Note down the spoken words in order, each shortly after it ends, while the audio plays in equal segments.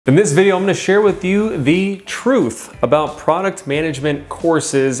In this video, I'm going to share with you the truth about product management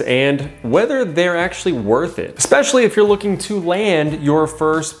courses and whether they're actually worth it, especially if you're looking to land your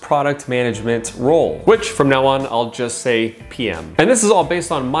first product management role, which from now on, I'll just say PM. And this is all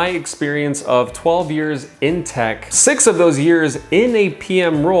based on my experience of 12 years in tech, 6 of those years in a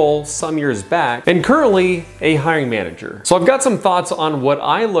PM role some years back, and currently a hiring manager. So I've got some thoughts on what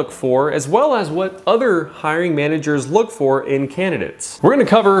I look for, as well as what other hiring managers look for in candidates. We're going to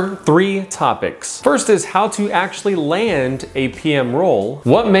cover 3 topics. First is how to actually land a PM role,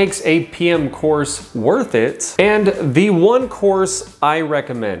 what makes a PM course worth it, and the one course I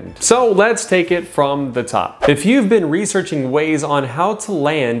recommend. So let's take it from the top. If you've been researching ways on how to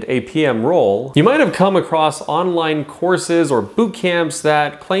land a PM role, you might have come across online courses or boot camps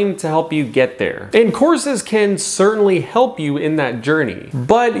that claim to help you get there. And courses can certainly help you in that journey,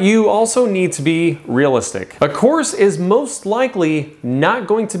 but you also need to be realistic. A course is most likely not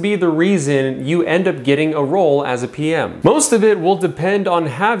going to be the reason you end up getting a role as a PM. Most of it will depend on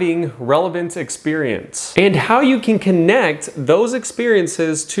having relevant experience and how you can connect those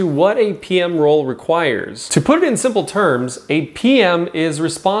experiences to what a PM role requires. To put it in simple terms, a PM is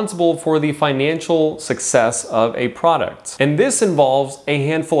responsible for the financial success of a product. And this involves a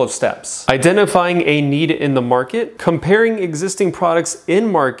handful of steps: identifying a need in the market, comparing existing products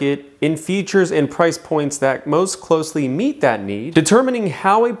in market in features and price points that most closely meet that need, determining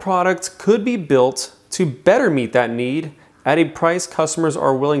how a product could be built to better meet that need at a price customers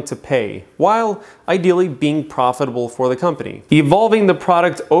are willing to pay, while ideally being profitable for the company, evolving the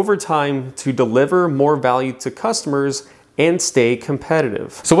product over time to deliver more value to customers and stay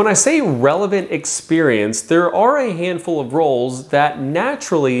competitive. So when I say relevant experience, there are a handful of roles that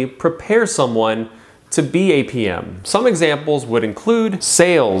naturally prepare someone to be a PM. Some examples would include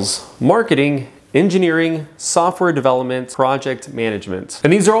sales, marketing, engineering, software development, project management.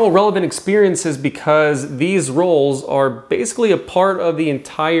 And these are all relevant experiences because these roles are basically a part of the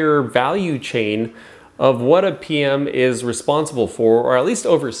entire value chain of what a PM is responsible for, or at least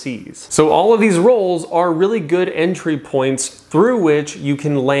oversees. So all of these roles are really good entry points through which you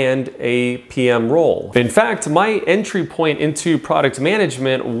can land a PM role. In fact, my entry point into product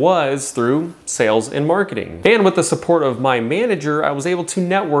management was through sales and marketing. And with the support of my manager, I was able to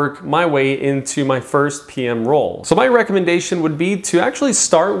network my way into my first PM role. So my recommendation would be to actually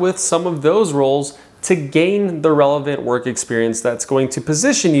start with some of those roles to gain the relevant work experience that's going to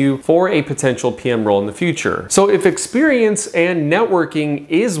position you for a potential PM role in the future. So if experience and networking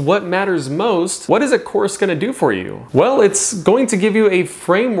is what matters most, what is a course going to do for you? Well, it's going to give you a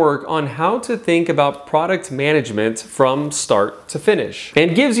framework on how to think about product management from start to finish,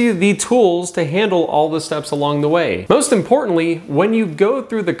 and gives you the tools to handle all the steps along the way. Most importantly, when you go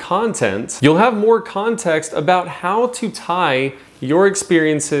through the content, you'll have more context about how to tie your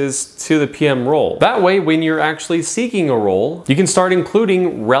experiences to the PM role. That way, when you're actually seeking a role, you can start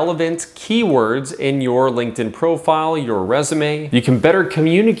including relevant keywords in your LinkedIn profile, your resume. You can better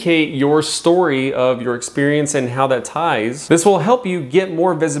communicate your story of your experience and how that ties. This will help you get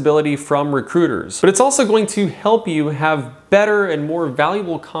more visibility from recruiters, but it's also going to help you have better and more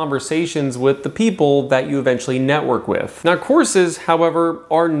valuable conversations with the people that you eventually network with. Now, courses, however,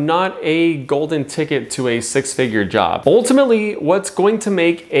 are not a golden ticket to a 6-figure job. Ultimately, what's going to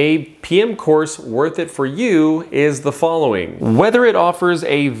make a PM course worth it for you is the following: whether it offers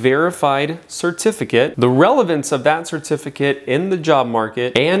a verified certificate, the relevance of that certificate in the job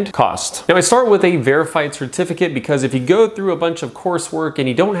market, and cost. Now, I start with a verified certificate because if you go through a bunch of coursework and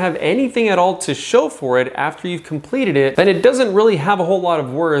you don't have anything at all to show for it after you've completed it, then it doesn't really have a whole lot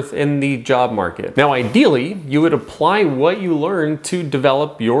of worth in the job market. Now, ideally, you would apply what you learned to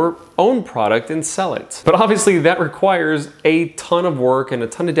develop your own product and sell it. But obviously that requires a ton of work and a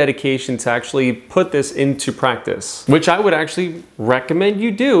ton of dedication to actually put this into practice, which I would actually recommend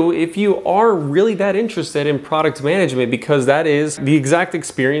you do if you are really that interested in product management, because that is the exact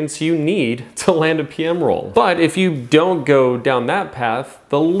experience you need to land a PM role. But if you don't go down that path,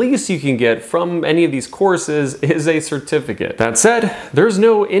 the least you can get from any of these courses is a certificate. That said, there's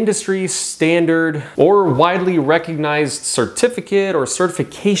no industry standard or widely recognized certificate or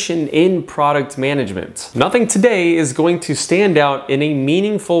certification in product management. Nothing today is going to stand out in a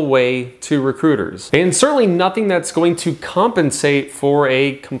meaningful way to recruiters, and certainly nothing that's going to compensate for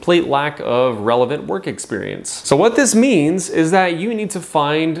a complete lack of relevant work experience. So what this means is that you need to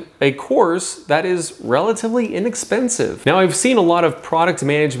find a course that is relatively inexpensive. Now, I've seen a lot of product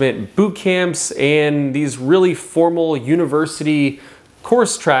management boot camps and these really formal university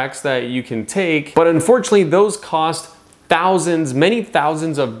course tracks that you can take, but unfortunately those cost thousands, many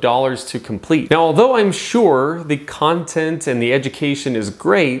thousands of dollars to complete. Now, although I'm sure the content and the education is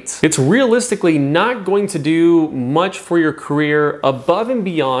great, it's realistically not going to do much for your career above and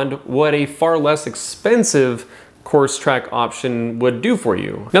beyond what a far less expensive course track option would do for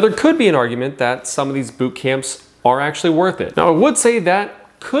you. Now, there could be an argument that some of these boot camps are actually worth it. Now, I would say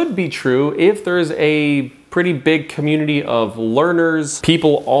that could be true if there's a pretty big community of learners,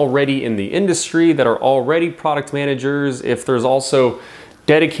 people already in the industry that are already product managers, if there's also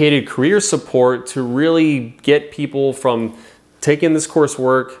dedicated career support to really get people from taking this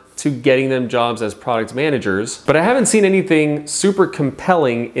coursework to getting them jobs as product managers. But I haven't seen anything super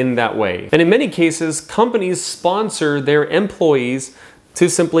compelling in that way. And in many cases, companies sponsor their employees to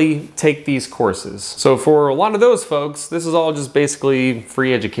simply take these courses. So for a lot of those folks, this is all just basically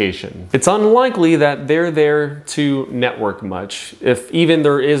free education. It's unlikely that they're there to network much, if even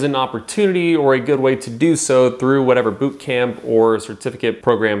there is an opportunity or a good way to do so through whatever boot camp or certificate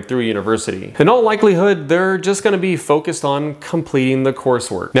program through a university. In all likelihood, they're just gonna be focused on completing the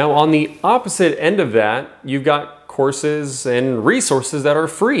coursework. Now, on the opposite end of that, you've got courses and resources that are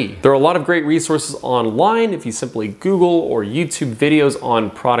free. There are a lot of great resources online if you simply Google or YouTube videos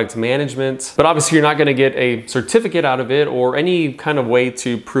on product management, but obviously you're not gonna get a certificate out of it or any kind of way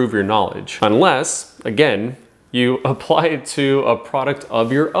to prove your knowledge, unless, again, you apply it to a product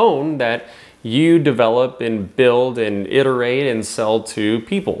of your own that you develop and build and iterate and sell to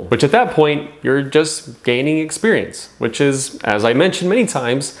people, which at that point, you're just gaining experience, which is, as I mentioned many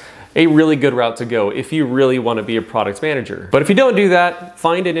times, a really good route to go if you really want to be a product manager. But if you don't do that,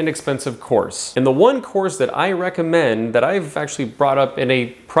 find an inexpensive course. And the one course that I recommend that I've actually brought up in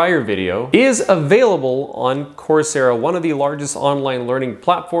a prior video is available on Coursera, one of the largest online learning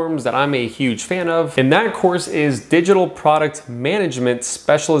platforms that I'm a huge fan of. And that course is Digital Product Management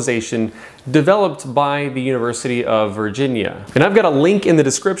Specialization, developed by the University of Virginia. And I've got a link in the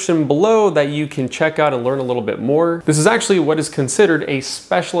description below that you can check out and learn a little bit more. This is actually what is considered a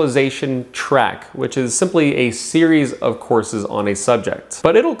specialization track, which is simply a series of courses on a subject.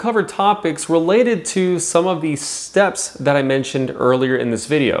 But it'll cover topics related to some of the steps that I mentioned earlier in this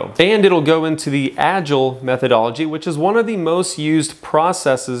video. And it'll go into the Agile methodology, which is one of the most used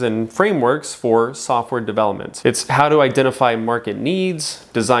processes and frameworks for software development. It's how to identify market needs,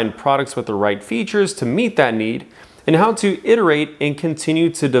 design products with the right features to meet that need, and how to iterate and continue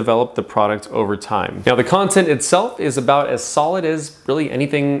to develop the product over time. Now, the content itself is about as solid as really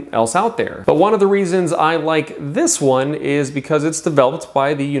anything else out there. But one of the reasons I like this one is because it's developed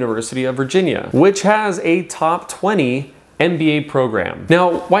by the University of Virginia, which has a top 20 MBA program.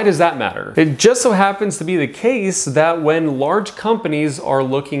 Now, why does that matter? It just so happens to be the case that when large companies are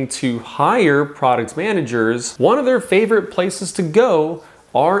looking to hire product managers, one of their favorite places to go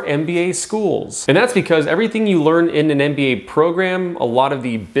are MBA schools. And that's because everything you learn in an MBA program, a lot of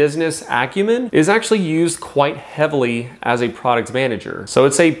the business acumen, is actually used quite heavily as a product manager. So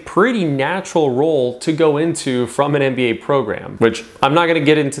it's a pretty natural role to go into from an MBA program, which I'm not gonna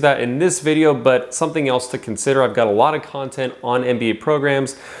get into that in this video, but something else to consider. I've got a lot of content on MBA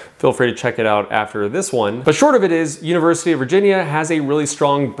programs. Feel free to check it out after this one. But short of it is, University of Virginia has a really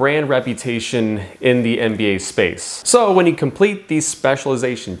strong brand reputation in the MBA space. So when you complete the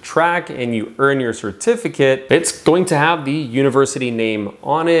specialization track and you earn your certificate, it's going to have the university name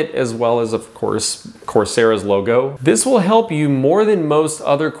on it, as well as, of course, Coursera's logo. This will help you more than most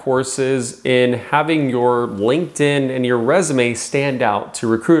other courses in having your LinkedIn and your resume stand out to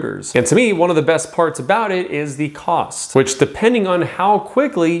recruiters. And to me, one of the best parts about it is the cost, which, depending on how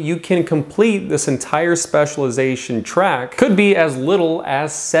quickly you can complete this entire specialization track, could be as little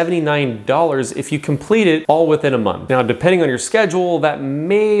as $79 if you complete it all within a month. Now, depending on your schedule, that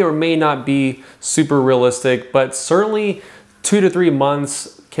may or may not be super realistic, but certainly 2 to 3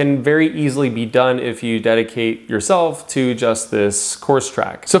 months can very easily be done if you dedicate yourself to just this course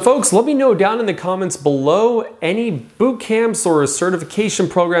track. So folks, let me know down in the comments below any boot camps or certification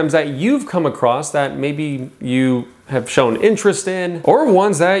programs that you've come across that maybe you have shown interest in, or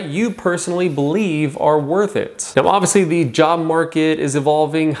ones that you personally believe are worth it. Now, obviously the job market is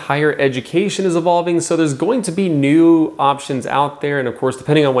evolving, higher education is evolving, so there's going to be new options out there. And of course,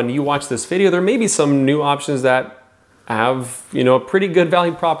 depending on when you watch this video, there may be some new options that have, a pretty good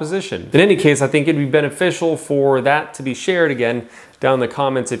value proposition. In any case, I think it'd be beneficial for that to be shared again down in the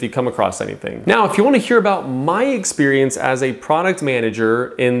comments if you come across anything. Now, if you want to hear about my experience as a product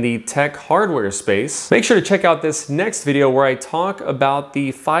manager in the tech hardware space, make sure to check out this next video where I talk about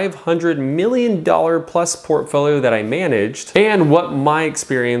the $500 million plus portfolio that I managed and what my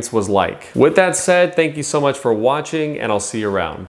experience was like. With that said, thank you so much for watching, and I'll see you around.